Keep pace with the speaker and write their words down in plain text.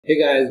Hey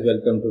guys,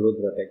 welcome to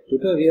Rudra Tech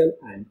tutorial,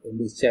 and in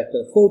this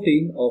chapter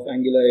 14 of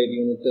Angular 8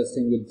 unit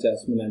testing with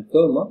Jasmine and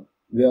Karma,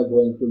 we are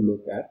going to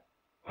look at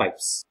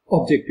pipes.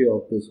 Objective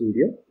of this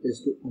video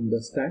is to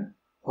understand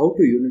how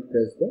to unit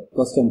test the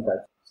custom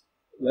pipes.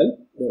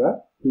 Well, there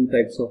are two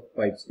types of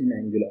pipes in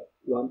Angular.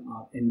 One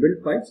are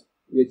inbuilt pipes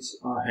which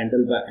are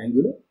handled by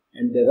Angular,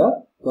 and there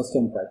are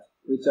custom pipes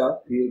which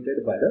are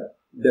created by the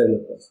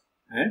developers.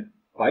 And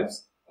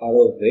pipes are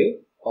a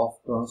way of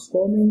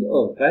transforming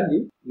a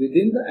value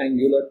within the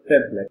Angular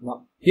template.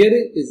 Now, here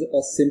is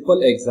a simple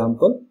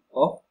example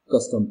of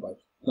custom pipe.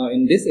 Now,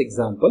 in this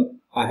example,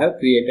 I have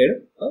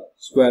created a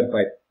square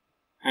pipe,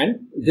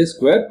 and this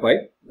square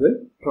pipe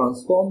will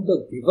transform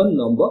the given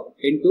number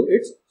into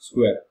its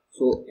square.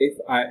 So, if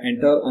I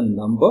enter a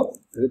number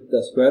with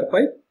the square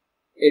pipe,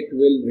 it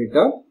will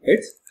return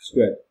its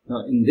square.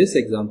 Now, in this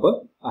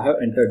example, I have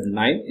entered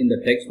 9 in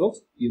the text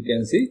box. You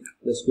can see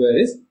the square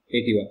is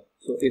 81.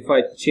 So, if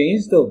I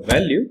change the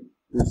value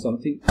to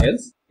something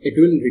else, it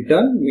will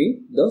return me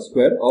the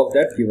square of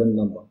that given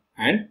number.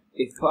 And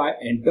if I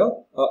enter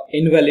an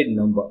invalid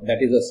number, that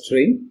is a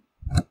string,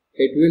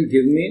 it will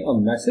give me a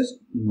message,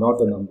 not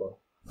a number.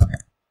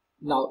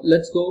 Now,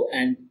 let's go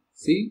and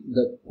see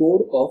the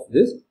code of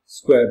this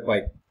square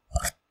pipe.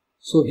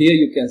 So, here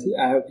you can see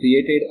I have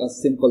created a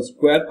simple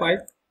square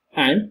pipe,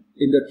 and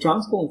in the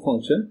transform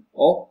function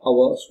of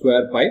our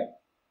square pipe,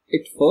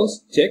 it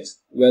first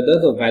checks whether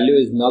the value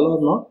is null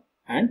or not,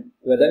 and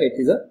whether it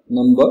is a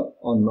number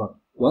or not.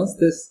 Once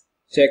this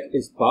check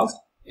is passed,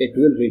 it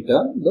will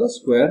return the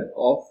square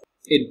of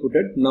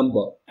inputted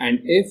number, and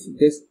if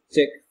this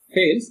check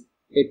fails,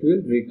 it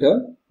will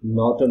return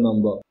not a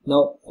number.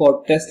 Now,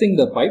 for testing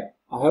the pipe,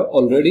 I have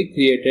already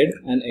created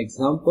an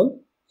example.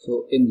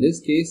 So, in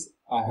this case,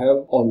 I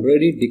have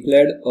already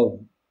declared a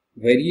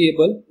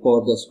variable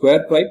for the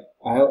square pipe.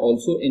 I have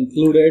also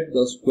included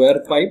the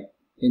square pipe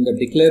in the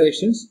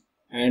declarations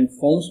and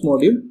forms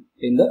module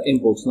in the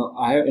imports. Now,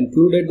 I have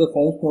included the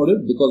forms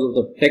module because of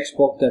the text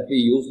box that we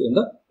used in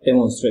the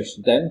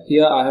demonstration. Then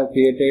here I have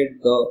created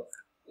the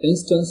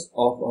instance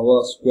of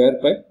our square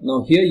pipe.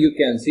 Now, here you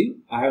can see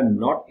I have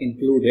not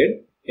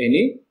included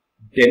any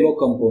demo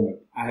component.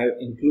 I have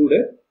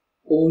included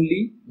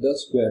only the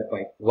square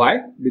pipe. Why?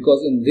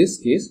 Because in this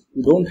case,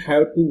 you don't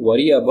have to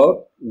worry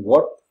about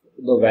what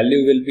the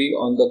value will be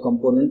on the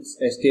component's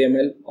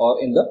HTML or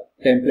in the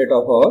template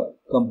of our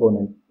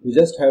component. We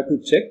just have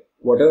to check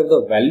whatever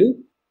the value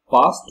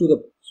passed to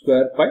the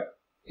square pipe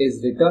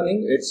is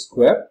returning its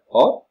square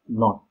or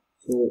not.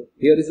 So,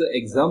 here is an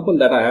example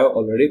that I have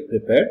already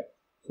prepared.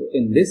 So,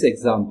 in this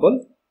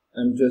example,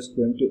 I am just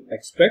going to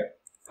expect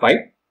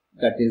pipe,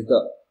 that is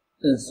the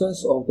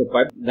instance of the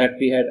pipe that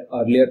we had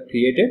earlier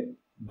created,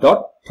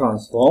 dot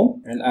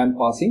transform, and I am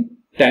passing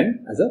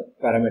 10 as a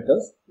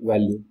parameters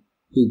value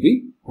to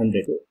be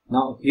 100.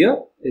 Now, here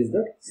is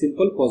the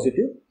simple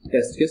positive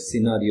test case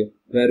scenario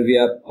where we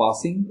are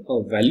passing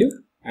a value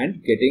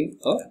and getting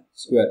a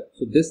square.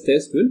 So, this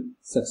test will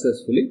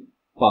successfully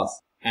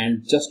pass.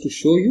 And just to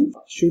show you,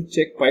 should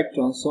check pipe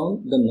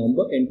transform the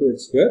number into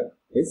its square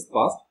is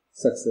passed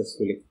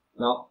successfully.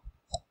 Now,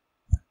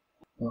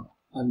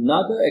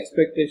 another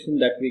expectation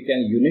that we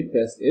can unit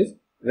test is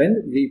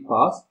when we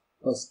pass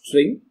a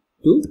string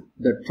to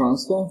the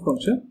transform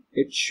function,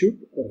 it should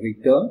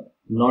return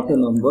not a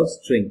number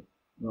string.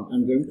 Now,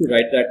 I'm going to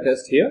write that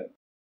test here.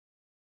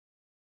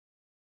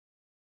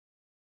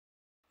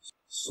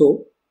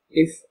 So,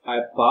 if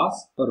I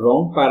pass a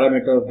wrong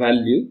parameter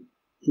value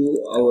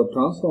to our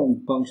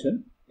transform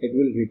function, it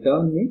will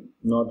return me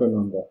not a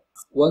number.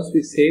 Once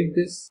we save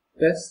this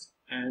test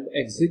and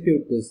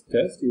execute this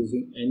test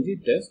using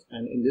ng-test,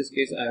 and in this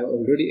case I have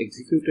already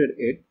executed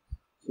it.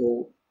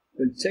 So,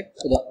 we'll check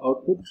the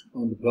output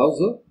on the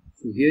browser.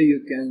 So, here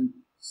you can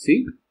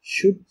see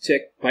should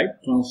check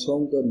pipe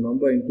transform the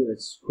number into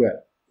its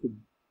square. So,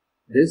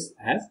 this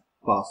has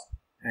passed,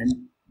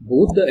 and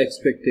both the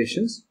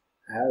expectations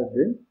have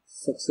been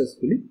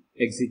successfully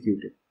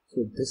executed.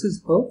 So, this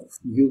is how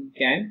you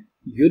can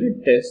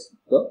unit test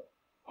the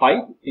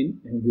pipe in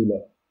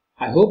Angular.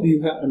 I hope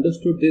you have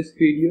understood this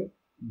video.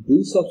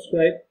 Do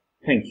subscribe.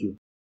 Thank you.